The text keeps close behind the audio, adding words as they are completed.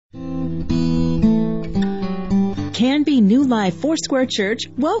Canby New Life Foursquare Church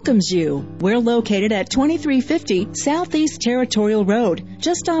welcomes you. We're located at 2350 Southeast Territorial Road,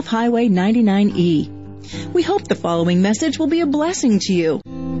 just off Highway 99E. We hope the following message will be a blessing to you.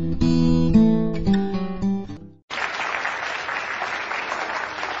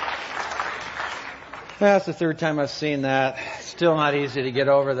 That's the third time I've seen that. Still not easy to get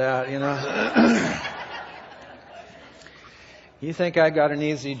over that, you know. You think I got an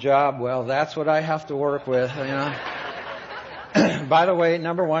easy job? Well, that's what I have to work with, you know. By the way,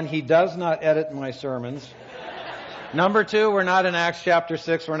 number one, he does not edit my sermons. Number two, we're not in Acts chapter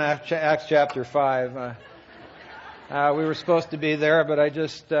 6, we're in Acts chapter 5. We were supposed to be there, but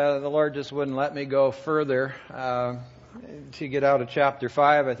the Lord just wouldn't let me go further. To get out of chapter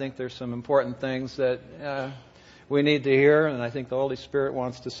 5, I think there's some important things that we need to hear, and I think the Holy Spirit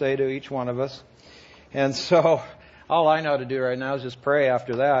wants to say to each one of us. And so, all I know to do right now is just pray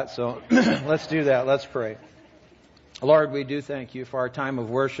after that. So, let's do that. Let's pray. Lord, we do thank you for our time of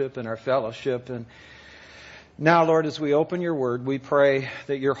worship and our fellowship. And now, Lord, as we open your word, we pray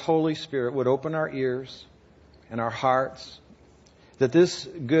that your Holy Spirit would open our ears and our hearts, that this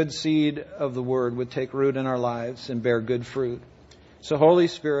good seed of the Word would take root in our lives and bear good fruit. So, Holy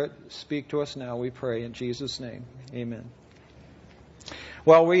Spirit, speak to us now, we pray, in Jesus' name. Amen.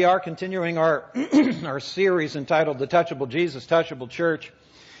 Well, we are continuing our our series entitled The Touchable Jesus, Touchable Church.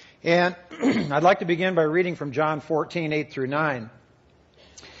 And I'd like to begin by reading from John 14, 8 through 9.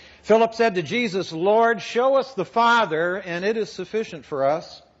 Philip said to Jesus, "Lord, show us the Father, and it is sufficient for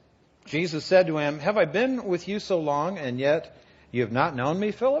us." Jesus said to him, "Have I been with you so long, and yet you have not known me,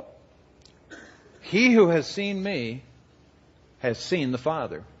 Philip? He who has seen me has seen the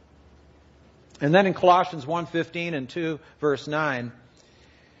Father." And then in Colossians 1:15 and 2 verse 9,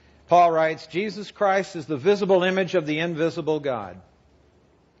 Paul writes, "Jesus Christ is the visible image of the invisible God.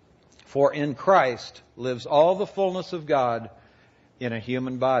 For in Christ lives all the fullness of God in a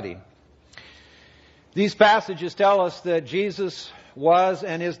human body." These passages tell us that Jesus was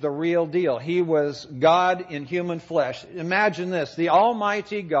and is the real deal. He was God in human flesh. Imagine this, the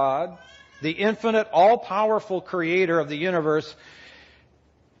Almighty God, the infinite, all-powerful creator of the universe,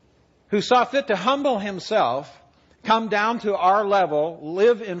 who saw fit to humble himself, come down to our level,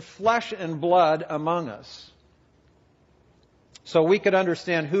 live in flesh and blood among us, so we could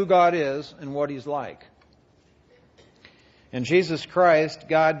understand who God is and what He's like. In Jesus Christ,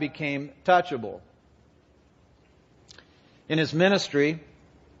 God became touchable. In His ministry,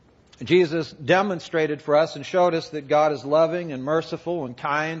 Jesus demonstrated for us and showed us that God is loving and merciful and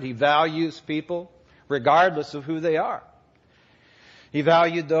kind. He values people regardless of who they are. He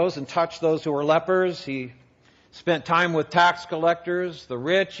valued those and touched those who were lepers. He spent time with tax collectors, the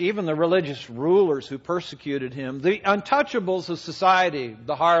rich, even the religious rulers who persecuted Him, the untouchables of society,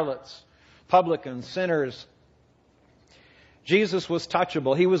 the harlots, publicans, sinners. Jesus was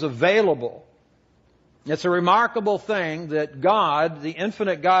touchable. He was available. It's a remarkable thing that God, the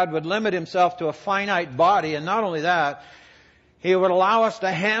infinite God, would limit Himself to a finite body. And not only that, He would allow us to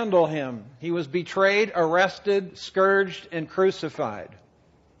handle Him. He was betrayed, arrested, scourged, and crucified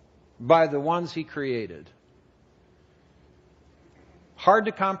by the ones He created. Hard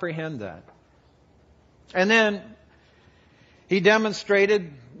to comprehend that. And then He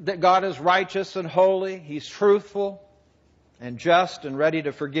demonstrated that God is righteous and holy. He's truthful and just and ready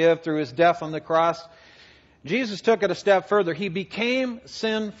to forgive through His death on the cross. Jesus took it a step further. He became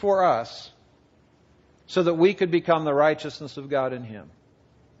sin for us so that we could become the righteousness of God in Him.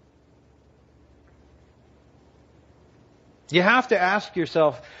 You have to ask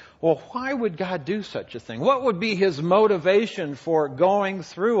yourself, well, why would God do such a thing? What would be His motivation for going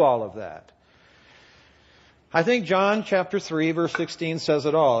through all of that? I think John chapter 3 verse 16 says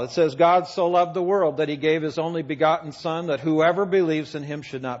it all. It says, "God so loved the world that He gave His only begotten Son, that whoever believes in Him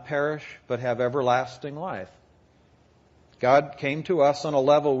should not perish, but have everlasting life." God came to us on a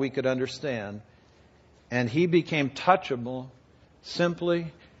level we could understand, and He became touchable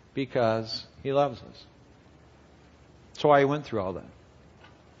simply because He loves us. That's why He went through all that.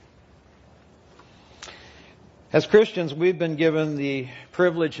 As Christians, we've been given the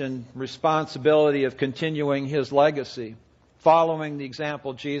privilege and responsibility of continuing His legacy, following the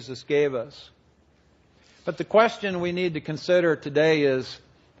example Jesus gave us. But the question we need to consider today is,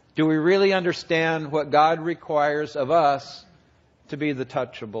 do we really understand what God requires of us to be the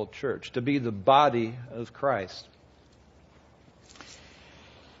touchable church, to be the body of Christ?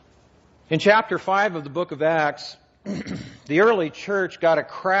 In chapter 5 of the book of Acts, the early church got a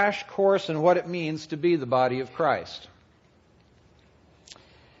crash course in what it means to be the body of Christ.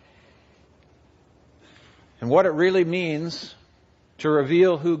 And what it really means to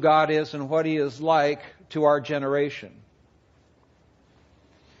reveal who God is and what He is like to our generation.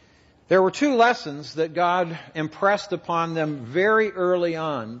 There were 2 lessons that God impressed upon them very early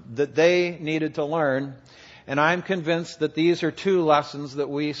on that they needed to learn, and I'm convinced that these are 2 lessons that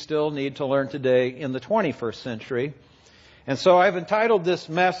we still need to learn today in the 21st century. And so I've entitled this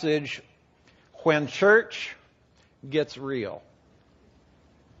message, When Church Gets Real.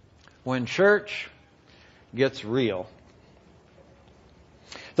 When church gets real.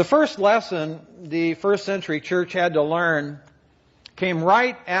 The first lesson the first century church had to learn came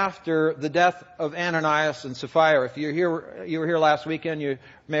right after the death of Ananias and Sapphira. If you were here last weekend, you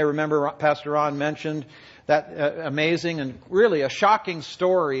may remember Pastor Ron mentioned that amazing and really a shocking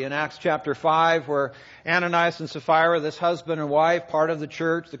story in Acts chapter 5 where Ananias and Sapphira, this husband and wife, part of the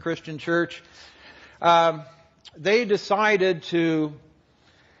church, the Christian church, they decided to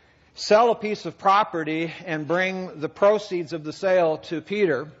sell a piece of property and bring the proceeds of the sale to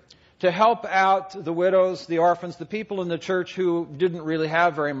Peter to help out the widows, the orphans, the people in the church who didn't really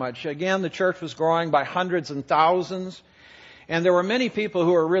have very much. Again, the church was growing by hundreds and thousands, and there were many people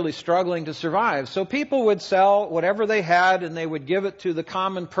who were really struggling to survive. So people would sell whatever they had, and they would give it to the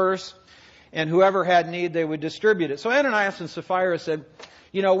common purse, and whoever had need, they would distribute it. So Ananias and Sapphira said,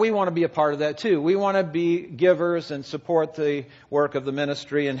 we want to be a part of that too. We want to be givers and support the work of the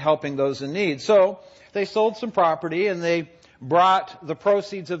ministry and helping those in need. So they sold some property and they brought the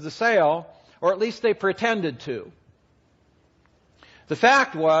proceeds of the sale, or at least they pretended to. The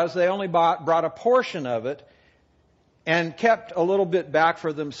fact was they only brought a portion of it and kept a little bit back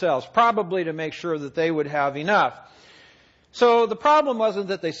for themselves, probably to make sure that they would have enough. So the problem wasn't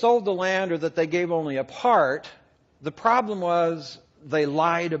that they sold the land or that they gave only a part. The problem was they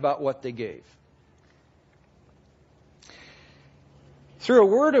lied about what they gave. Through a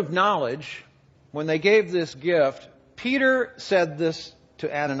word of knowledge, when they gave this gift, Peter said this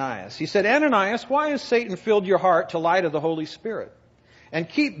to Ananias. He said, Ananias, why has Satan filled your heart to lie to the Holy Spirit and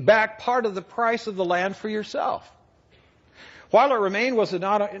keep back part of the price of the land for yourself? While it remained, was it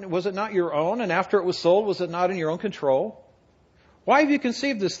not your own? And after it was sold, was it not in your own control? Why have you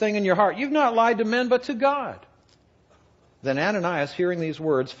conceived this thing in your heart? You've not lied to men, but to God. Then Ananias, hearing these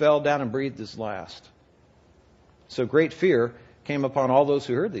words, fell down and breathed his last. So great fear came upon all those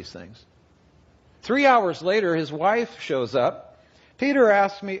who heard these things. 3 hours later, his wife shows up. Peter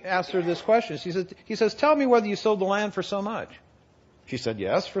asked her this question. He says, tell me whether you sold the land for so much. She said,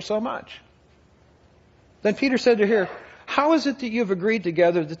 yes, for so much. Then Peter said to her, how is it that you have agreed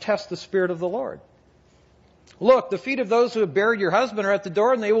together to test the Spirit of the Lord? Look, the feet of those who have buried your husband are at the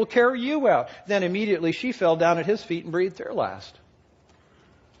door, and they will carry you out. Then immediately she fell down at his feet and breathed her last.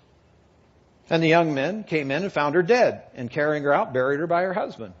 And the young men came in and found her dead, and carrying her out, buried her by her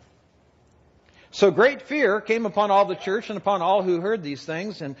husband. So great fear came upon all the church and upon all who heard these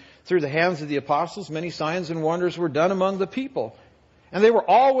things, and through the hands of the apostles many signs and wonders were done among the people. And they were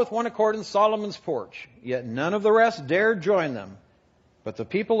all with one accord in Solomon's porch, yet none of the rest dared join them, but the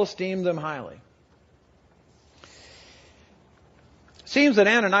people esteemed them highly. Seems that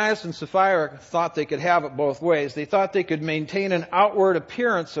Ananias and Sapphira thought they could have it both ways. They thought they could maintain an outward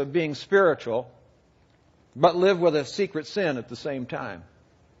appearance of being spiritual, but live with a secret sin at the same time.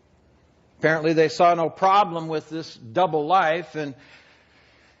 Apparently they saw no problem with this double life, and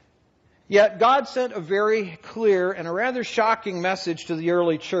yet God sent a very clear and a rather shocking message to the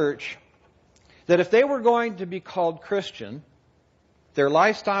early church that if they were going to be called Christian, their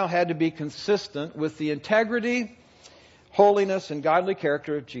lifestyle had to be consistent with the integrity, holiness, and godly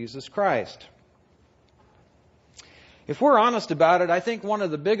character of Jesus Christ. If we're honest about it, I think one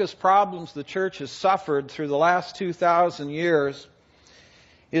of the biggest problems the church has suffered through the last 2,000 years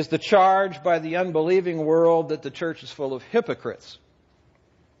is the charge by the unbelieving world that the church is full of hypocrites.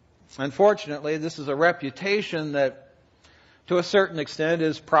 Unfortunately, this is a reputation that, to a certain extent,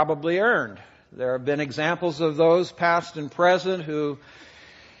 is probably earned. There have been examples of those, past and present, who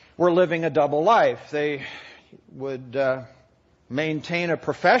were living a double life. They would maintain a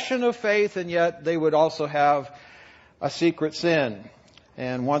profession of faith, and yet they would also have a secret sin.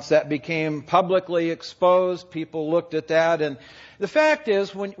 And once that became publicly exposed, people looked at that. And the fact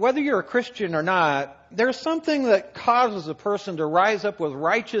is, whether you're a Christian or not, there's something that causes a person to rise up with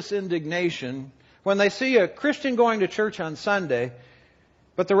righteous indignation when they see a Christian going to church on Sunday,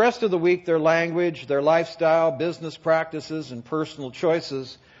 but the rest of the week their language, their lifestyle, business practices, and personal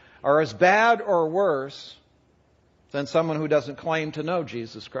choices are as bad or worse than someone who doesn't claim to know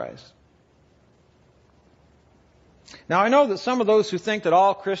Jesus Christ. Now, I know that some of those who think that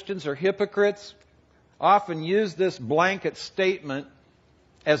all Christians are hypocrites often use this blanket statement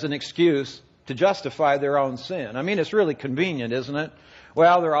as an excuse to justify their own sin. I mean, it's really convenient, isn't it?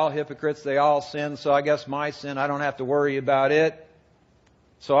 Well, they're all hypocrites. They all sin, so I guess my sin, I don't have to worry about it.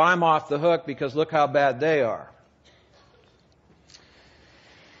 So I'm off the hook because look how bad they are.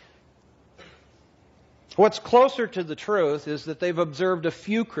 What's closer to the truth is that they've observed a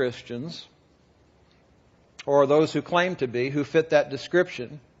few Christians, or those who claim to be, who fit that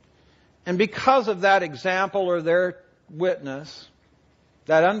description. And because of that example or their witness,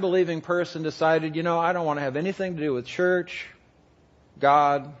 that unbelieving person decided, I don't want to have anything to do with church,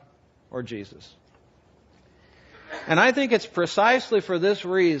 God, or Jesus. And I think it's precisely for this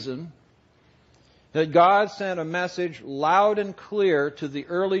reason that God sent a message loud and clear to the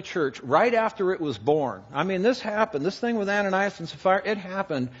early church right after it was born. I mean, this happened. This thing with Ananias and Sapphira, it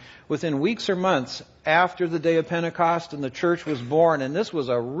happened within weeks or months after the day of Pentecost and the church was born. And this was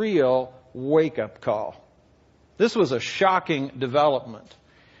a real wake-up call. This was a shocking development.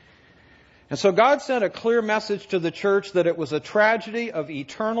 And so God sent a clear message to the church that it was a tragedy of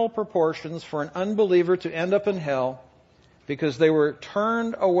eternal proportions for an unbeliever to end up in hell because they were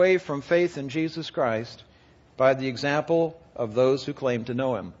turned away from faith in Jesus Christ by the example of those who claim to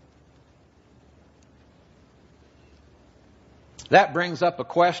know Him. That brings up a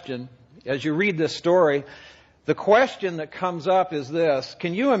question. As you read this story, the question that comes up is this: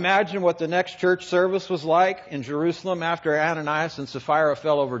 can you imagine what the next church service was like in Jerusalem after Ananias and Sapphira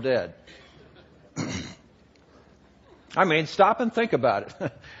fell over dead? I mean, stop and think about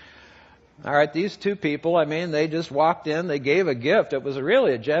it. All right, these two people, they just walked in, they gave a gift. It was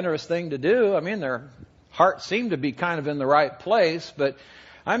really a generous thing to do. Their heart seemed to be kind of in the right place, but,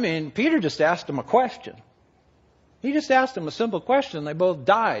 Peter just asked them a question. He just asked them a simple question. They both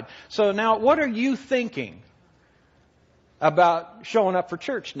died. So now, what are you thinking about showing up for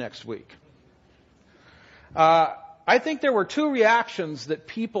church next week? I think there were two reactions that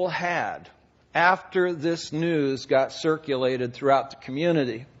people had after this news got circulated throughout the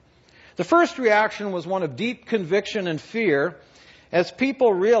community. The first reaction was one of deep conviction and fear as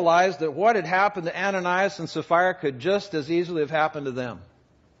people realized that what had happened to Ananias and Sapphira could just as easily have happened to them.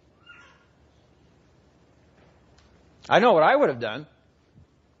 I know what I would have done.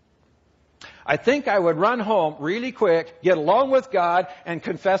 I think I would run home really quick, get along with God, and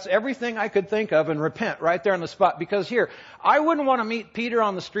confess everything I could think of and repent right there on the spot. Because here, I wouldn't want to meet Peter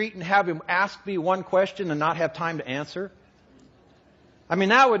on the street and have him ask me one question and not have time to answer.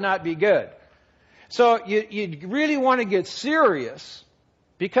 That would not be good. So you really want to get serious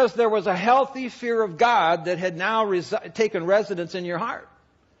because there was a healthy fear of God that had now taken residence in your heart.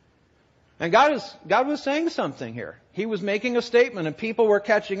 And God was saying something here. He was making a statement and people were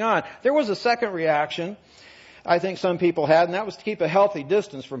catching on. There was a second reaction I think some people had, and that was to keep a healthy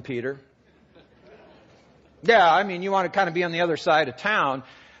distance from Peter. Yeah, you want to kind of be on the other side of town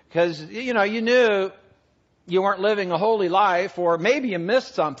because, you knew you weren't living a holy life, or maybe you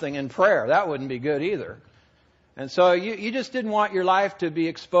missed something in prayer. That wouldn't be good either. And so you just didn't want your life to be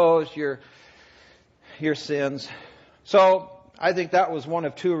exposed, your sins. So I think that was one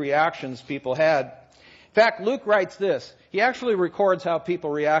of two reactions people had. In fact, Luke writes this. He actually records how people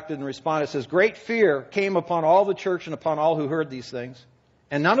reacted and responded. It says, "Great fear came upon all the church and upon all who heard these things.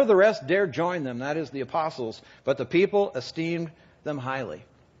 And none of the rest dared join them," that is the apostles, "but the people esteemed them highly."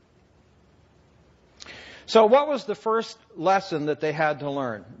 So what was the first lesson that they had to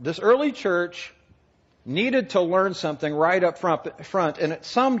learn? This early church needed to learn something right up front, and it's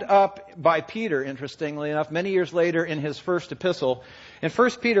summed up by Peter, interestingly enough, many years later in his first epistle. In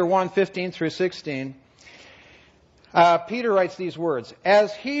 1 Peter 1:15 through 16, Peter writes these words: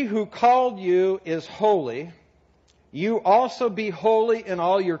 "As he who called you is holy, you also be holy in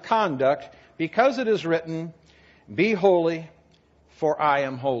all your conduct, because it is written, 'Be holy, for I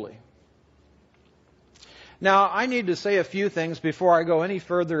am holy.'" Now, I need to say a few things before I go any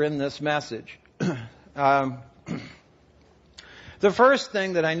further in this message. The first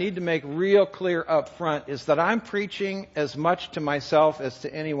thing that I need to make real clear up front is that I'm preaching as much to myself as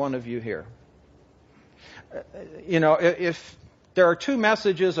to any one of you here. If there are two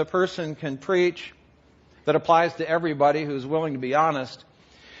messages a person can preach that applies to everybody who's willing to be honest,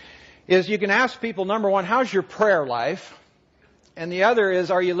 is you can ask people, number one, how's your prayer life? And the other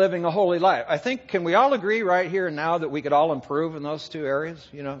is, are you living a holy life? I think, can we all agree right here and now that we could all improve in those two areas?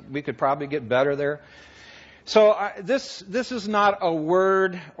 We could probably get better there. So this is not a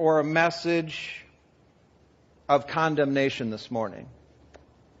word or a message of condemnation this morning.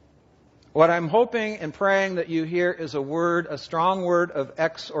 What I'm hoping and praying that you hear is a strong word of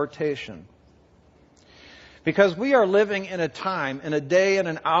exhortation. Because we are living in a time, in a day and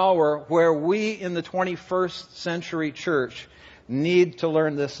an hour where we in the 21st century church need to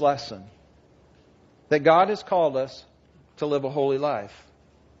learn this lesson. that God has called us to live a holy life.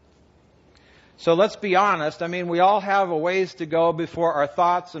 So let's be honest. I mean, we all have a ways to go before our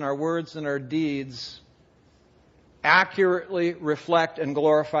thoughts and our words and our deeds accurately reflect and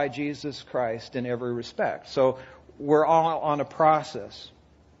glorify Jesus Christ in every respect. So we're all on a process.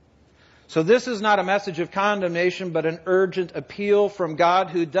 So this is not a message of condemnation, but an urgent appeal from God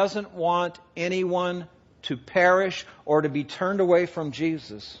who doesn't want anyone to perish or to be turned away from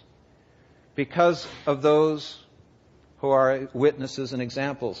Jesus because of those who are witnesses and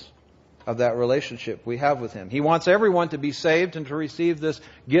examples of that relationship we have with Him. He wants everyone to be saved and to receive this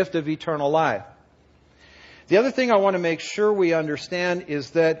gift of eternal life. The other thing I want to make sure we understand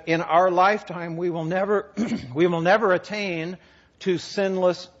is that in our lifetime we will never attain to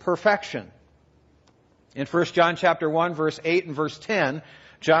sinless perfection. In 1 John chapter 1, verse 8 and verse 10,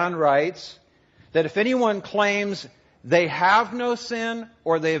 John writes that if anyone claims they have no sin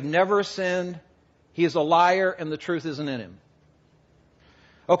or they have never sinned, he is a liar and the truth isn't in him.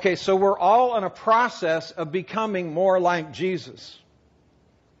 Okay, so we're all in a process of becoming more like Jesus.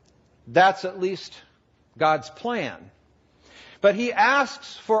 That's at least God's plan. But He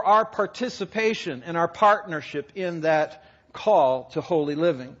asks for our participation and our partnership in that call to holy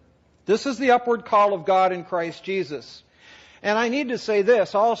living. This is the upward call of God in Christ Jesus. And I need to say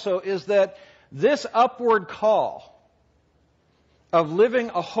this also, is that this upward call of living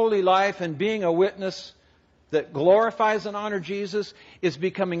a holy life and being a witness that glorifies and honors Jesus is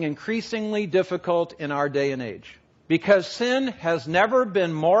becoming increasingly difficult in our day and age. Because sin has never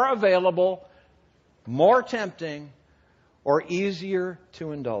been more available, more tempting, or easier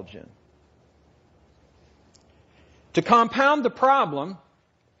to indulge in. To compound the problem,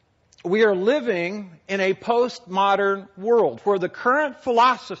 we are living in a postmodern world where the current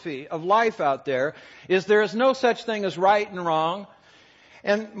philosophy of life out there is no such thing as right and wrong.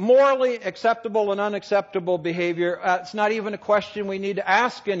 And morally acceptable and unacceptable behavior, it's not even a question we need to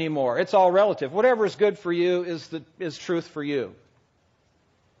ask anymore. It's all relative. Whatever is good for you is truth for you.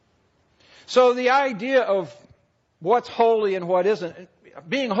 So the idea of what's holy and what isn't,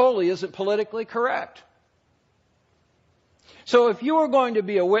 being holy isn't politically correct. So if you are going to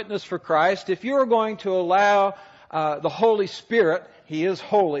be a witness for Christ, if you are going to allow the Holy Spirit, He is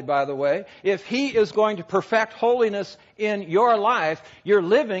holy, by the way, if He is going to perfect holiness in your life, you're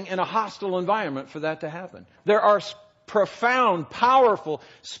living in a hostile environment for that to happen. There are profound, powerful,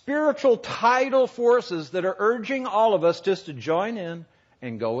 spiritual tidal forces that are urging all of us just to join in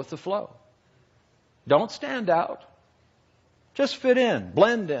and go with the flow. Don't stand out. Just fit in,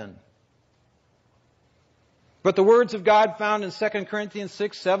 blend in. But the words of God found in 2 Corinthians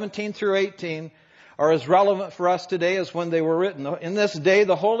 6, 17 through 18 are as relevant for us today as when they were written. In this day,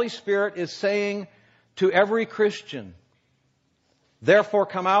 the Holy Spirit is saying to every Christian, "Therefore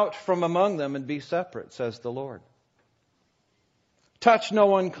come out from among them and be separate, says the Lord. Touch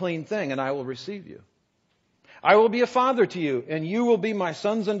no unclean thing, and I will receive you. I will be a father to you, and you will be my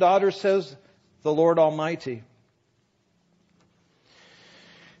sons and daughters, says the Lord Almighty."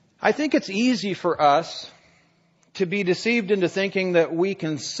 I think it's easy for us to be deceived into thinking that we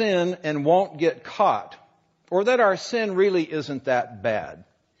can sin and won't get caught, or that our sin really isn't that bad.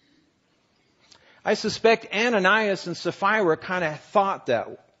 I suspect Ananias and Sapphira kind of thought that.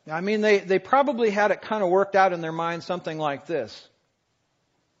 I mean, they probably had it kind of worked out in their mind something like this.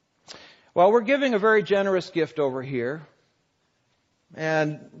 Well, we're giving a very generous gift over here,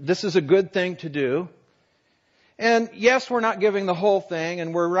 and this is a good thing to do. And yes, we're not giving the whole thing,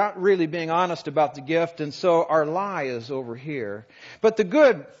 and we're not really being honest about the gift, and so our lie is over here. But the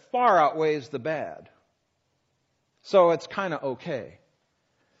good far outweighs the bad. So it's kind of okay.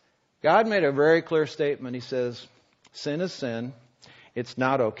 God made a very clear statement. He says, sin is sin. It's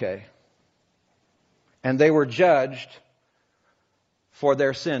not okay. And they were judged for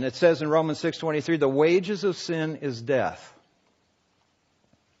their sin. It says in Romans 6:23, the wages of sin is death.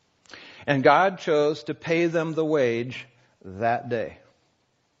 And God chose to pay them the wage that day.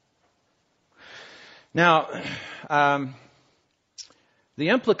 Now, the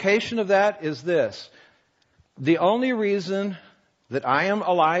implication of that is this. The only reason that I am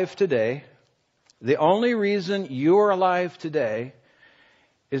alive today, the only reason you are alive today,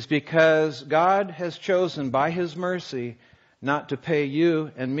 is because God has chosen by His mercy not to pay you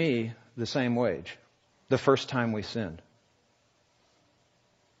and me the same wage the first time we sinned.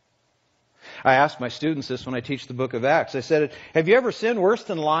 I ask my students this when I teach the book of Acts. I said, have you ever sinned worse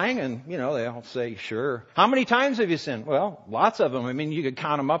than lying? And, they all say, sure. How many times have you sinned? Well, lots of them. I mean, you could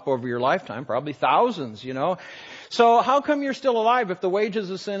count them up over your lifetime, probably thousands, So how come you're still alive if the wages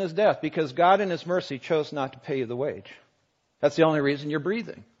of sin is death? Because God in His mercy chose not to pay you the wage. That's the only reason you're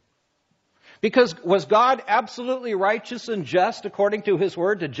breathing. Because was God absolutely righteous and just according to His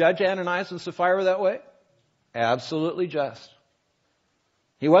word to judge Ananias and Sapphira that way? Absolutely just.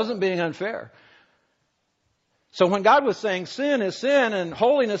 He wasn't being unfair. So when God was saying sin is sin and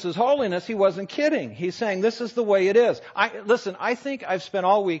holiness is holiness, He wasn't kidding. He's saying this is the way it is. I think I've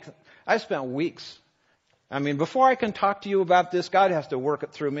spent weeks. I mean, before I can talk to you about this, God has to work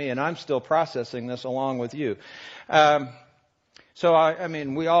it through me, and I'm still processing this along with you.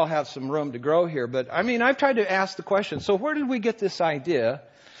 We all have some room to grow here, but I've tried to ask the question, so where did we get this idea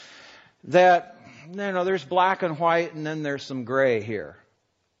that, there's black and white and then there's some gray here?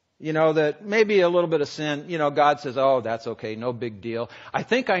 That maybe a little bit of sin, God says, oh, that's okay, no big deal. I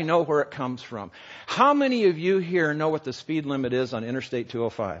think I know where it comes from. How many of you here know what the speed limit is on Interstate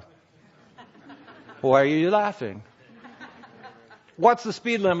 205? Why are you laughing? What's the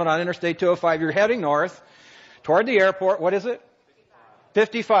speed limit on Interstate 205? You're heading north toward the airport. What is it?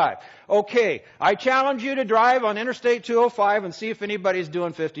 55. Okay, I challenge you to drive on Interstate 205 and see if anybody's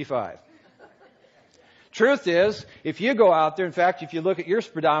doing 55. Truth is, if you go out there, in fact, if you look at your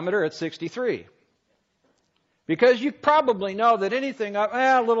speedometer, it's 63. Because you probably know that anything up,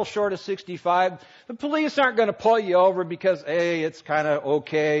 a little short of 65, the police aren't going to pull you over because, hey, it's kind of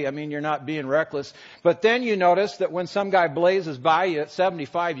okay. You're not being reckless. But then you notice that when some guy blazes by you at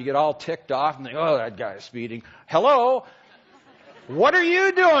 75, you get all ticked off and think, oh, that guy's speeding. Hello? What are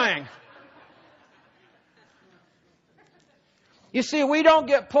you doing? You see, we don't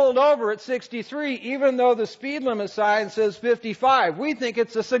get pulled over at 63, even though the speed limit sign says 55. We think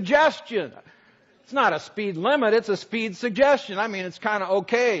it's a suggestion. It's not a speed limit, it's a speed suggestion. It's kind of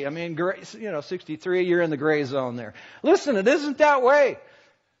okay. 63, you're in the gray zone there. Listen, it isn't that way.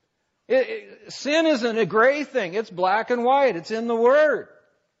 Sin isn't a gray thing. It's black and white. It's in the Word.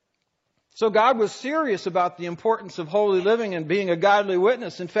 So God was serious about the importance of holy living and being a godly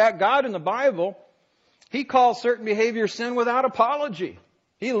witness. In fact, God in the Bible, He calls certain behavior sin without apology.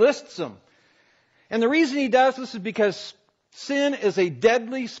 He lists them. And the reason He does this is because sin is a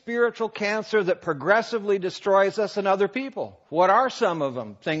deadly spiritual cancer that progressively destroys us and other people. What are some of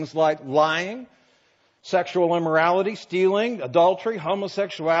them? Things like lying, sexual immorality, stealing, adultery,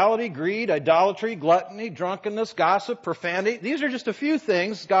 homosexuality, greed, idolatry, gluttony, drunkenness, gossip, profanity. These are just a few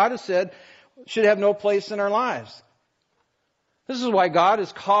things God has said should have no place in our lives. This is why God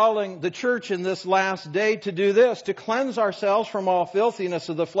is calling the church in this last day to do this, to cleanse ourselves from all filthiness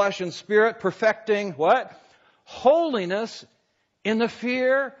of the flesh and spirit, perfecting what? Holiness in the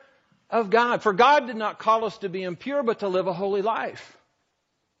fear of God. For God did not call us to be impure, but to live a holy life.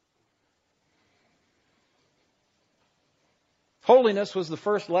 Holiness was the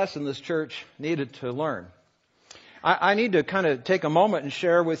first lesson this church needed to learn. I need to kind of take a moment and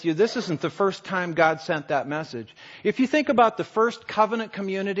share with you, this isn't the first time God sent that message. If you think about the first covenant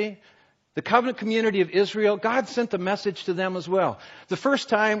community, the covenant community of Israel, God sent the message to them as well. The first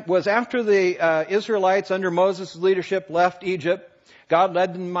time was after the Israelites under Moses' leadership left Egypt. God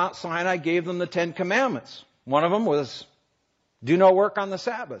led them to Mount Sinai, gave them the 10 Commandments. One of them was, do no work on the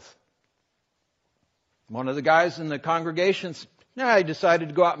Sabbath. One of the guys in the congregation, he decided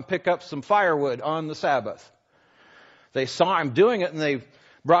to go out and pick up some firewood on the Sabbath. They saw him doing it, and they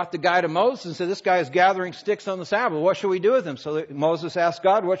brought the guy to Moses and said, this guy is gathering sticks on the Sabbath. What should we do with him? So Moses asked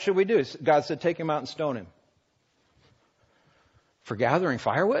God, what should we do? God said, take him out and stone him. For gathering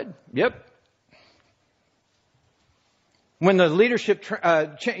firewood? Yep. When the leadership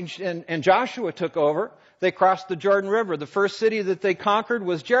changed and Joshua took over, they crossed the Jordan River. The first city that they conquered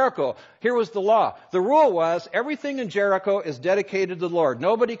was Jericho. Here was the law. The rule was everything in Jericho is dedicated to the Lord.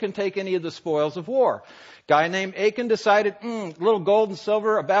 Nobody can take any of the spoils of war. Guy named Achan decided, little gold and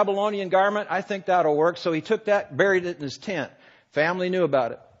silver, a Babylonian garment, I think that'll work. So he took that, buried it in his tent. Family knew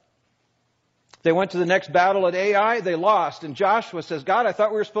about it. They went to the next battle at Ai. They lost. And Joshua says, God, I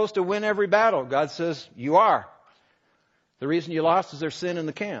thought we were supposed to win every battle. God says, you are. The reason you lost is there's sin in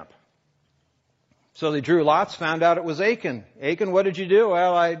the camp. So they drew lots, found out it was Achan. Achan, what did you do?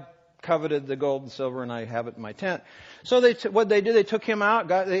 Well, I coveted the gold and silver and I have it in my tent. So what they did, they took him out.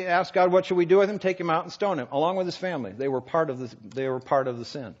 They asked God, what should we do with him? Take him out and stone him, along with his family. They were part of the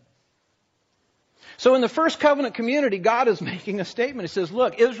sin. So in the first covenant community, God is making a statement. He says,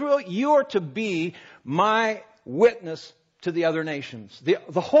 look, Israel, you are to be my witness to the other nations.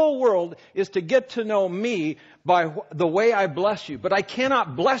 The whole world is to get to know me by the way I bless you. But I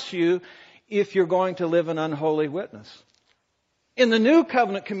cannot bless you if you're going to live an unholy witness. In the new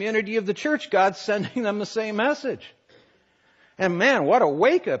covenant community of the church, God's sending them the same message. And man, what a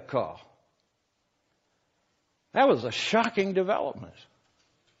wake-up call. That was a shocking development.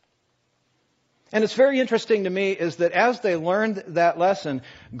 And it's very interesting to me is that as they learned that lesson,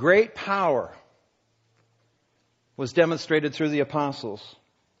 great power was demonstrated through the apostles.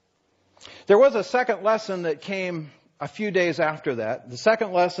 There was a second lesson that came a few days after that. The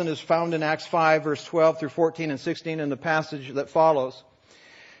second lesson is found in Acts 5, verse 12 through 14 and 16 in the passage that follows.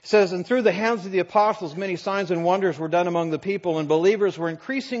 It says, "And through the hands of the apostles many signs and wonders were done among the people, and believers were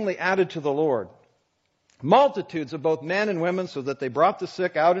increasingly added to the Lord. Multitudes of both men and women, so that they brought the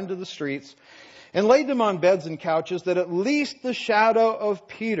sick out into the streets and laid them on beds and couches, that at least the shadow of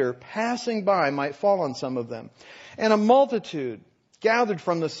Peter passing by might fall on some of them. And a multitude gathered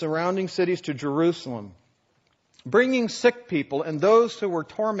from the surrounding cities to Jerusalem, bringing sick people and those who were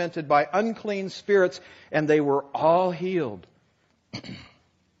tormented by unclean spirits, and they were all healed."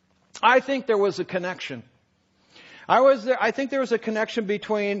 I think there was a connection. I think there was a connection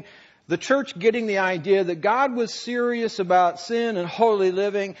between the church getting the idea that God was serious about sin and holy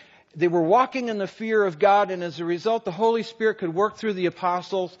living. They were walking in the fear of God, and as a result, the Holy Spirit could work through the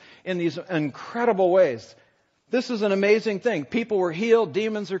apostles in these incredible ways. This is an amazing thing. People were healed,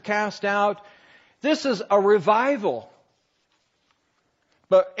 demons are cast out. This is a revival.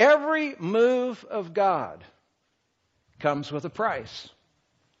 But every move of God comes with a price.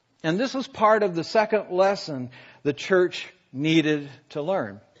 And this is part of the second lesson the church needed to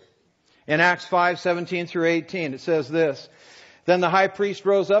learn. In Acts 5, 17 through 18, it says this, "Then the high priest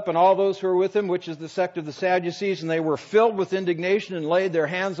rose up, and all those who were with him, which is the sect of the Sadducees, and they were filled with indignation and laid their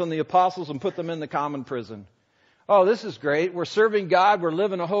hands on the apostles and put them in the common prison." Oh, this is great. We're serving God. We're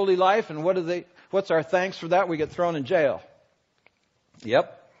living a holy life. And what's our thanks for that? We get thrown in jail.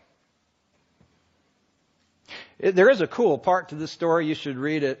 Yep. There is a cool part to this story. You should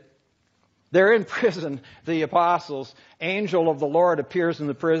read it. They're in prison, the apostles. Angel of the Lord appears in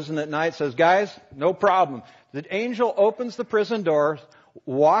the prison at night, says, "Guys, no problem." The angel opens the prison doors,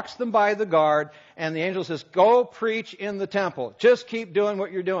 walks them by the guard, and the angel says, "Go preach in the temple. Just keep doing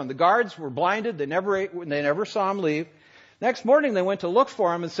what you're doing." The guards were blinded. They never saw him leave. Next morning, they went to look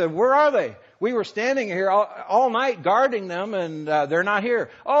for him and said, "Where are they? We were standing here all night guarding them, and they're not here."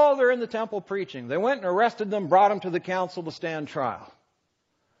 "Oh, they're in the temple preaching." They went and arrested them, brought them to the council to stand trial.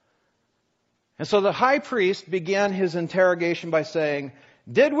 And so the high priest began his interrogation by saying,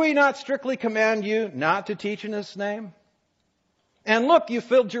 "Did we not strictly command you not to teach in His name? And look, you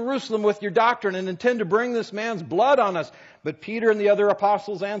filled Jerusalem with your doctrine and intend to bring this man's blood on us." But Peter and the other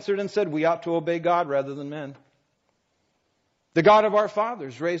apostles answered and said, "We ought to obey God rather than men. The God of our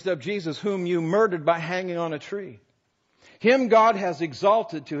fathers raised up Jesus, whom you murdered by hanging on a tree. Him God has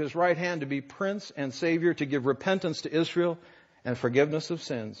exalted to His right hand to be Prince and Savior, to give repentance to Israel and forgiveness of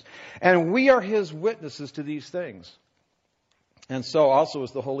sins. And we are His witnesses to these things. And so also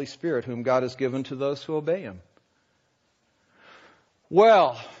is the Holy Spirit, whom God has given to those who obey Him."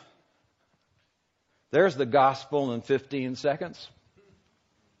 Well, there's the gospel in 15 seconds.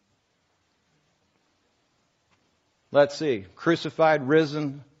 Let's see. Crucified,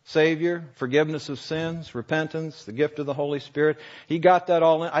 risen Savior, forgiveness of sins, repentance, the gift of the Holy Spirit. He got that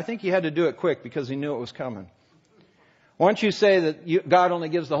all in. I think he had to do it quick because he knew it was coming. Once you say that God only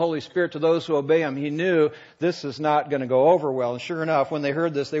gives the Holy Spirit to those who obey Him, he knew this is not going to go over well. And sure enough, when they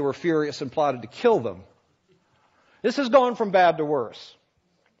heard this, they were furious and plotted to kill them. This is going from bad to worse.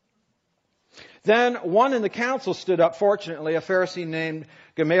 Then one in the council stood up, fortunately, a Pharisee named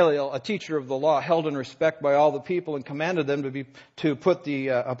Gamaliel, a teacher of the law, held in respect by all the people, and commanded them to put the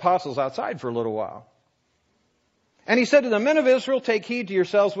apostles outside for a little while. And he said to the men of Israel, "Take heed to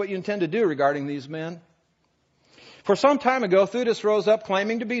yourselves what you intend to do regarding these men. For some time ago, Theudas rose up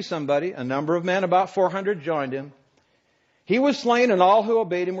claiming to be somebody. A number of men, about 400, joined him. He was slain, and all who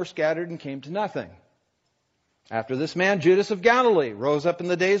obeyed him were scattered and came to nothing. After this man, Judas of Galilee rose up in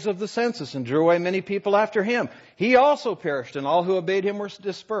the days of the census and drew away many people after him. He also perished, and all who obeyed him were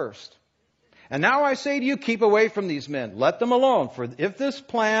dispersed. And now I say to you, keep away from these men. Let them alone. For if this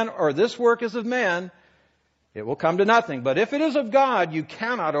plan or this work is of man, it will come to nothing. But if it is of God, you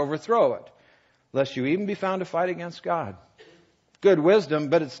cannot overthrow it, lest you even be found to fight against God." Good wisdom,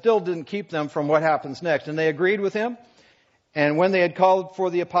 but it still didn't keep them from what happens next. And they agreed with him. And when they had called for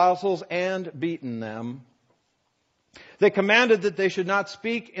the apostles and beaten them, they commanded that they should not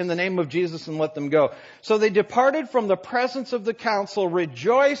speak in the name of Jesus and let them go. So they departed from the presence of the council,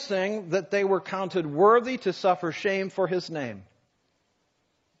 rejoicing that they were counted worthy to suffer shame for His name.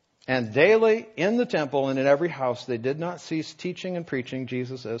 And daily in the temple and in every house they did not cease teaching and preaching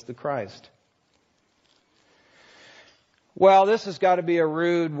Jesus as the Christ. Well, this has got to be a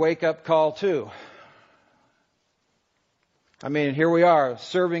rude wake-up call too. I mean, here we are,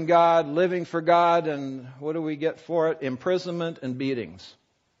 serving God, living for God, and what do we get for it? Imprisonment and beatings.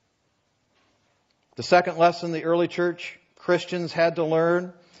 The second lesson the early church Christians had to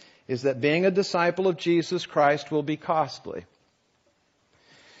learn is that being a disciple of Jesus Christ will be costly.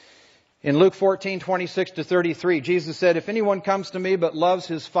 In Luke 14:26-33, Jesus said, "If anyone comes to me but loves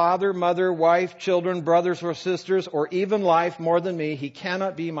his father, mother, wife, children, brothers or sisters, or even life more than me, he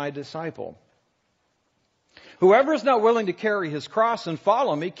cannot be my disciple. Whoever is not willing to carry his cross and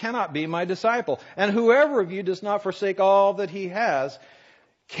follow me cannot be my disciple. And whoever of you does not forsake all that he has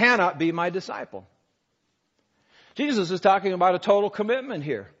cannot be my disciple." Jesus is talking about a total commitment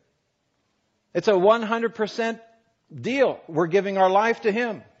here. It's a 100% deal. We're giving our life to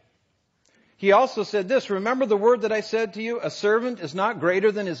him. He also said this, "Remember the word that I said to you, a servant is not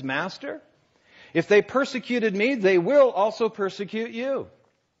greater than his master? If they persecuted me, they will also persecute you.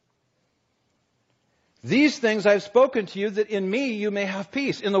 These things I've spoken to you, that in me you may have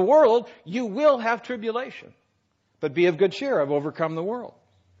peace. In the world you will have tribulation. But be of good cheer, I've overcome the world."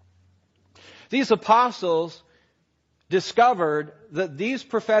 These apostles discovered that these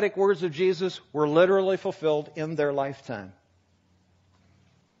prophetic words of Jesus were literally fulfilled in their lifetime.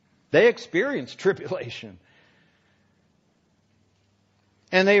 They experienced tribulation.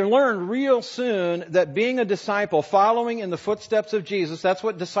 And they learned real soon that being a disciple, following in the footsteps of Jesus, that's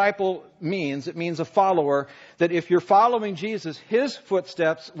what disciple means. It means a follower. That if you're following Jesus, his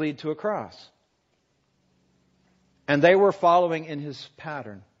footsteps lead to a cross. And they were following in his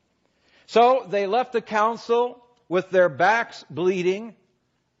pattern. So they left the council with their backs bleeding,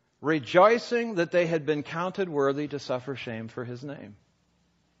 rejoicing that they had been counted worthy to suffer shame for his name.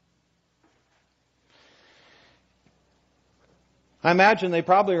 I imagine they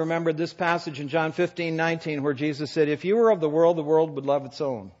probably remembered this passage in John 15:19 where Jesus said, "If you were of the world would love its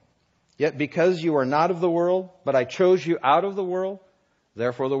own. Yet because you are not of the world, but I chose you out of the world,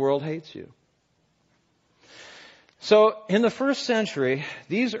 therefore the world hates you." So in the first century,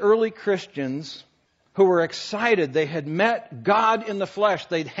 these early Christians who were excited, they had met God in the flesh.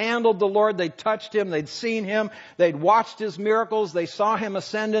 They'd handled the Lord, they'd touched him, they'd seen him, they'd watched his miracles, they saw him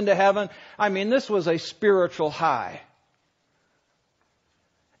ascend into heaven. I mean, this was a spiritual high.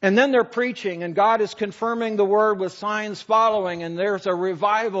 And then they're preaching, and God is confirming the word with signs following, and there's a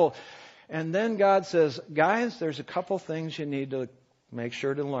revival. And then God says, "Guys, there's a couple things you need to make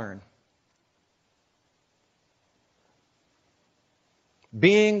sure to learn.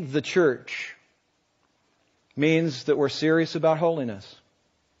 Being the church means that we're serious about holiness.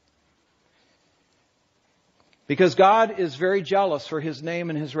 Because God is very jealous for his name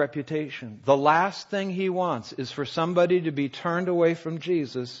and his reputation. The last thing he wants is for somebody to be turned away from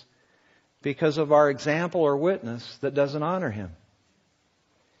Jesus because of our example or witness that doesn't honor him.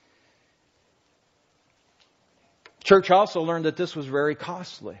 Church also learned that this was very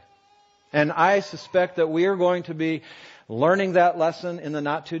costly. And I suspect that we are going to be learning that lesson in the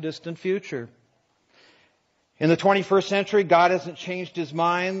not too distant future. In the 21st century, God hasn't changed his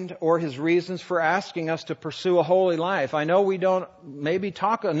mind or his reasons for asking us to pursue a holy life. I know we don't maybe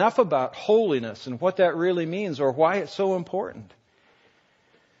talk enough about holiness and what that really means or why it's so important.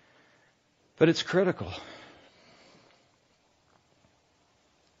 But it's critical.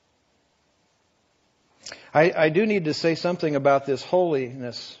 I do need to say something about this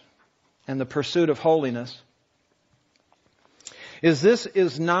holiness and the pursuit of holiness. This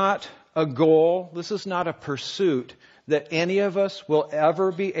is not a goal, this is not a pursuit that any of us will ever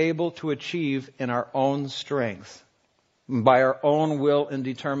be able to achieve in our own strength, by our own will and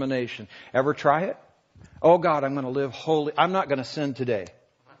determination. Ever try it? Oh God, I'm going to live holy. I'm not going to sin today.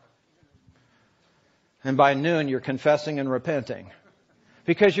 And by noon, you're confessing and repenting.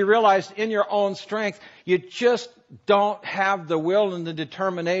 Because you realize in your own strength, you just don't have the will and the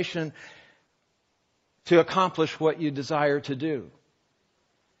determination to accomplish what you desire to do.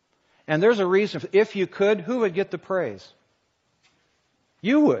 And there's a reason. If you could, who would get the praise?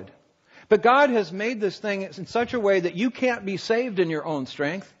 You would. But God has made this thing in such a way that you can't be saved in your own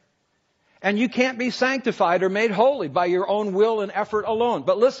strength. And you can't be sanctified or made holy by your own will and effort alone.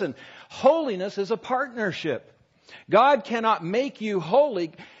 But listen, holiness is a partnership. God cannot make you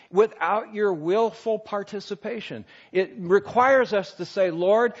holy without your willful participation. It requires us to say,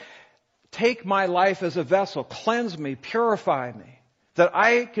 Lord, take my life as a vessel, cleanse me, purify me, that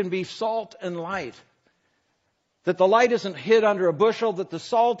I can be salt and light, that the light isn't hid under a bushel, that the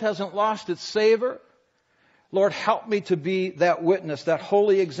salt hasn't lost its savor. Lord, help me to be that witness, that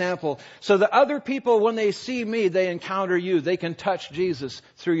holy example, so that other people, when they see me, they encounter you. They can touch Jesus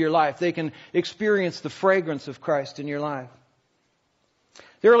through your life. They can experience the fragrance of Christ in your life.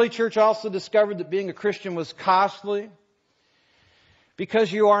 The early church also discovered that being a Christian was costly because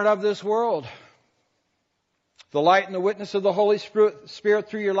you aren't of this world. The light and the witness of the Holy Spirit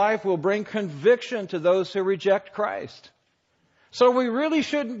through your life will bring conviction to those who reject Christ. So we really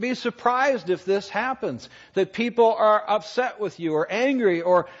shouldn't be surprised if this happens, that people are upset with you or angry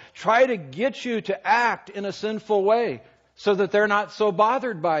or try to get you to act in a sinful way so that they're not so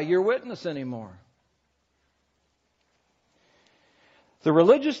bothered by your witness anymore. The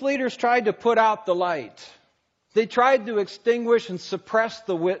religious leaders tried to put out the light. They tried to extinguish and suppress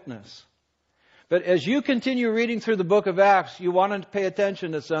the witness. But as you continue reading through the book of Acts, you want to pay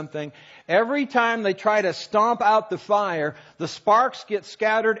attention to something. Every time they try to stomp out the fire, the sparks get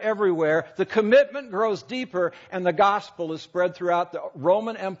scattered everywhere, the commitment grows deeper, and the gospel is spread throughout the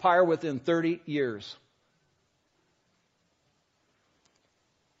Roman Empire within 30 years.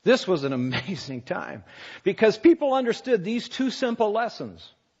 This was an amazing time because people understood these two simple lessons.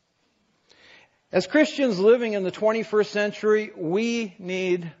 As Christians living in the 21st century, we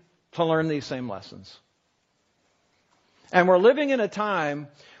need to learn these same lessons. And we're living in a time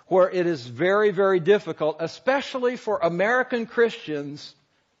where it is very, very difficult, especially for American Christians,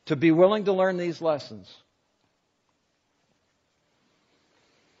 to be willing to learn these lessons.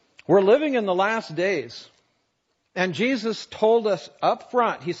 We're living in the last days. And Jesus told us up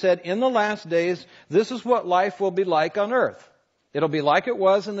front, He said, in the last days, this is what life will be like on earth. It'll be like it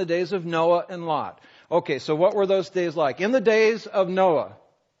was in the days of Noah and Lot. Okay, so what were those days like? In the days of Noah,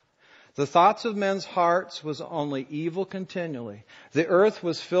 the thoughts of men's hearts was only evil continually. The earth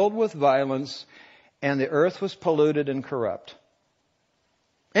was filled with violence, and the earth was polluted and corrupt.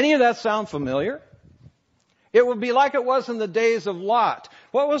 Any of that sound familiar? It would be like it was in the days of Lot.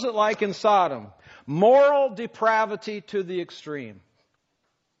 What was it like in Sodom? Moral depravity to the extreme.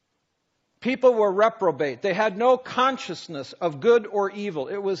 People were reprobate. They had no consciousness of good or evil.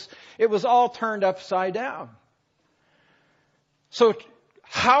 It was all turned upside down. So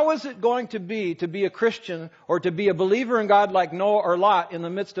how is it going to be a Christian or to be a believer in God like Noah or Lot in the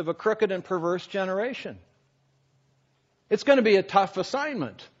midst of a crooked and perverse generation? It's going to be a tough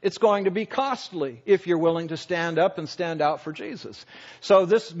assignment. It's going to be costly if you're willing to stand up and stand out for Jesus. So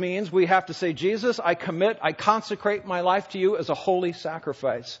this means we have to say, Jesus, I commit, I consecrate my life to you as a holy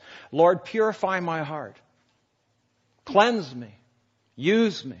sacrifice. Lord, purify my heart. Cleanse me.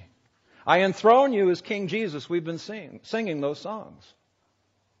 Use me. I enthrone you as King Jesus. We've been singing those songs.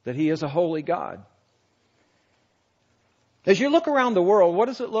 That He is a holy God. As you look around the world, what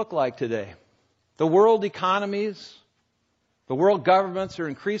does it look like today? The world economies, the world governments are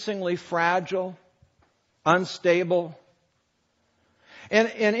increasingly fragile, unstable. And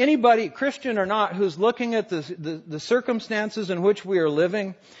anybody, Christian or not, who's looking at the circumstances in which we are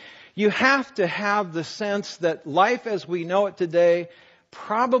living, you have to have the sense that life as we know it today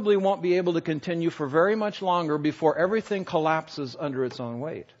probably won't be able to continue for very much longer before everything collapses under its own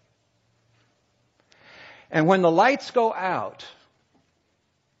weight. And when the lights go out,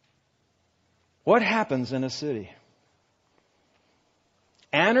 what happens in a city?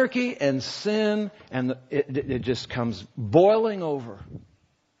 Anarchy and sin, and it just comes boiling over.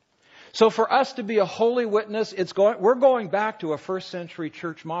 So for us to be a holy witness, we're going back to a first century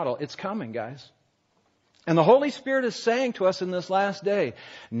church model. It's coming, guys. And the Holy Spirit is saying to us in this last day,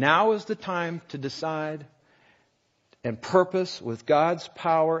 now is the time to decide and purpose with God's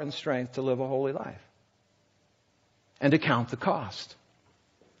power and strength to live a holy life. And to count the cost.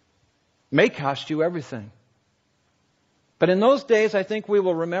 It may cost you everything. But in those days, I think we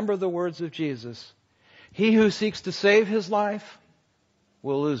will remember the words of Jesus. He who seeks to save his life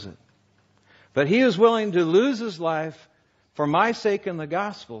will lose it. But he who is willing to lose his life for my sake and the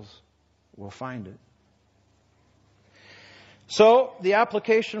gospel's will find it. So, the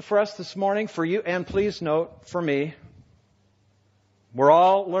application for us this morning, for you, and please note, for me, we're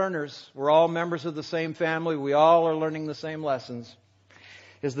all learners. We're all members of the same family. We all are learning the same lessons.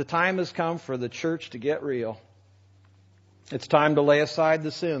 Is the time has come for the church to get real. It's time to lay aside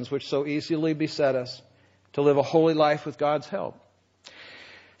the sins which so easily beset us, to live a holy life with God's help.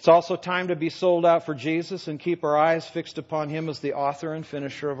 It's also time to be sold out for Jesus and keep our eyes fixed upon Him as the author and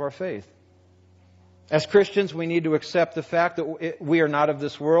finisher of our faith. As Christians, we need to accept the fact that we are not of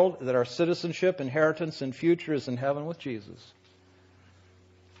this world, that our citizenship, inheritance, and future is in heaven with Jesus.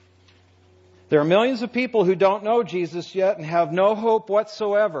 There are millions of people who don't know Jesus yet and have no hope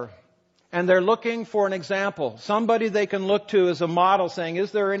whatsoever. And they're looking for an example, somebody they can look to as a model, saying,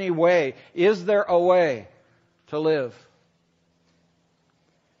 is there any way? Is there a way to live?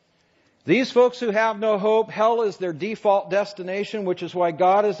 These folks who have no hope, hell is their default destination, which is why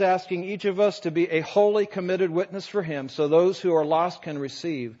God is asking each of us to be a wholly committed witness for Him, so those who are lost can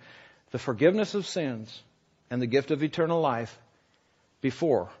receive the forgiveness of sins and the gift of eternal life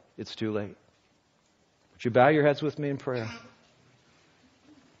before it's too late. Would Would you bow your heads with me in prayer?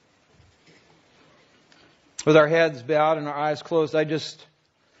 With our heads bowed and our eyes closed, I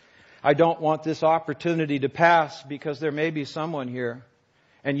don't want this opportunity to pass, because there may be someone here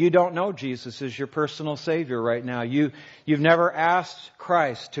and you don't know Jesus as your personal Savior right now. You've never asked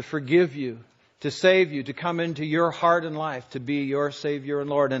Christ to forgive you, to save you, to come into your heart and life, to be your Savior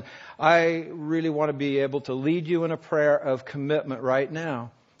and Lord. And I really want to be able to lead you in a prayer of commitment right now,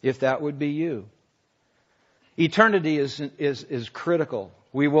 if that would be you. Eternity is critical.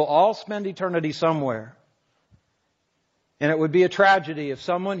 We will all spend eternity somewhere. And it would be a tragedy if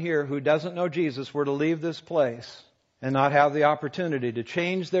someone here who doesn't know Jesus were to leave this place and not have the opportunity to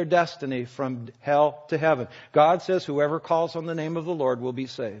change their destiny from hell to heaven. God says whoever calls on the name of the Lord will be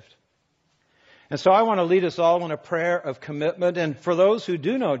saved. And so I want to lead us all in a prayer of commitment. And for those who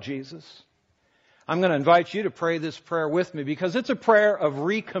do know Jesus, I'm going to invite you to pray this prayer with me, because it's a prayer of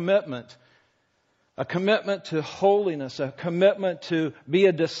recommitment. A commitment to holiness, a commitment to be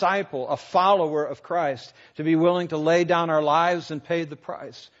a disciple, a follower of Christ, to be willing to lay down our lives and pay the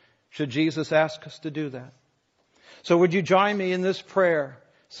price, should Jesus ask us to do that. So would you join me in this prayer,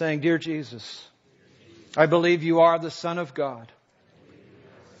 saying, Dear Jesus, I believe you are the Son of God.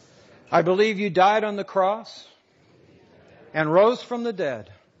 I believe you died on the cross and rose from the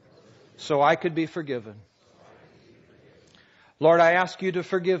dead so I could be forgiven. Lord, I ask you to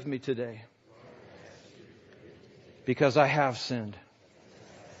forgive me today, because I have sinned.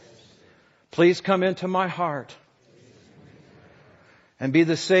 Please come into my heart and be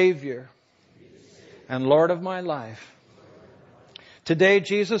the Savior and Lord of my life. Today,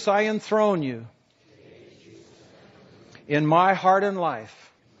 Jesus, I enthrone you in my heart and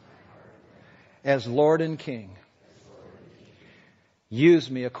life as Lord and King.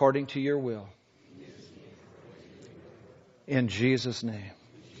 Use me according to your will. In Jesus' name.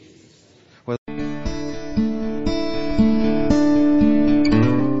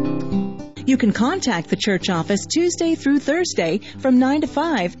 You can contact the church office Tuesday through Thursday from 9 to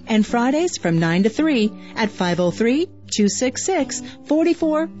 5 and Fridays from 9 to 3 at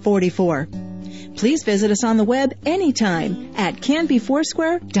 503-266-4444. Please visit us on the web anytime at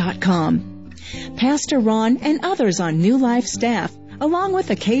canbyfoursquare.com. Pastor Ron and others on New Life staff, along with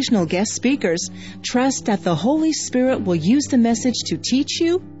occasional guest speakers, trust that the Holy Spirit will use the message to teach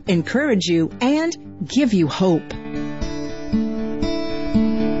you, encourage you, and give you hope.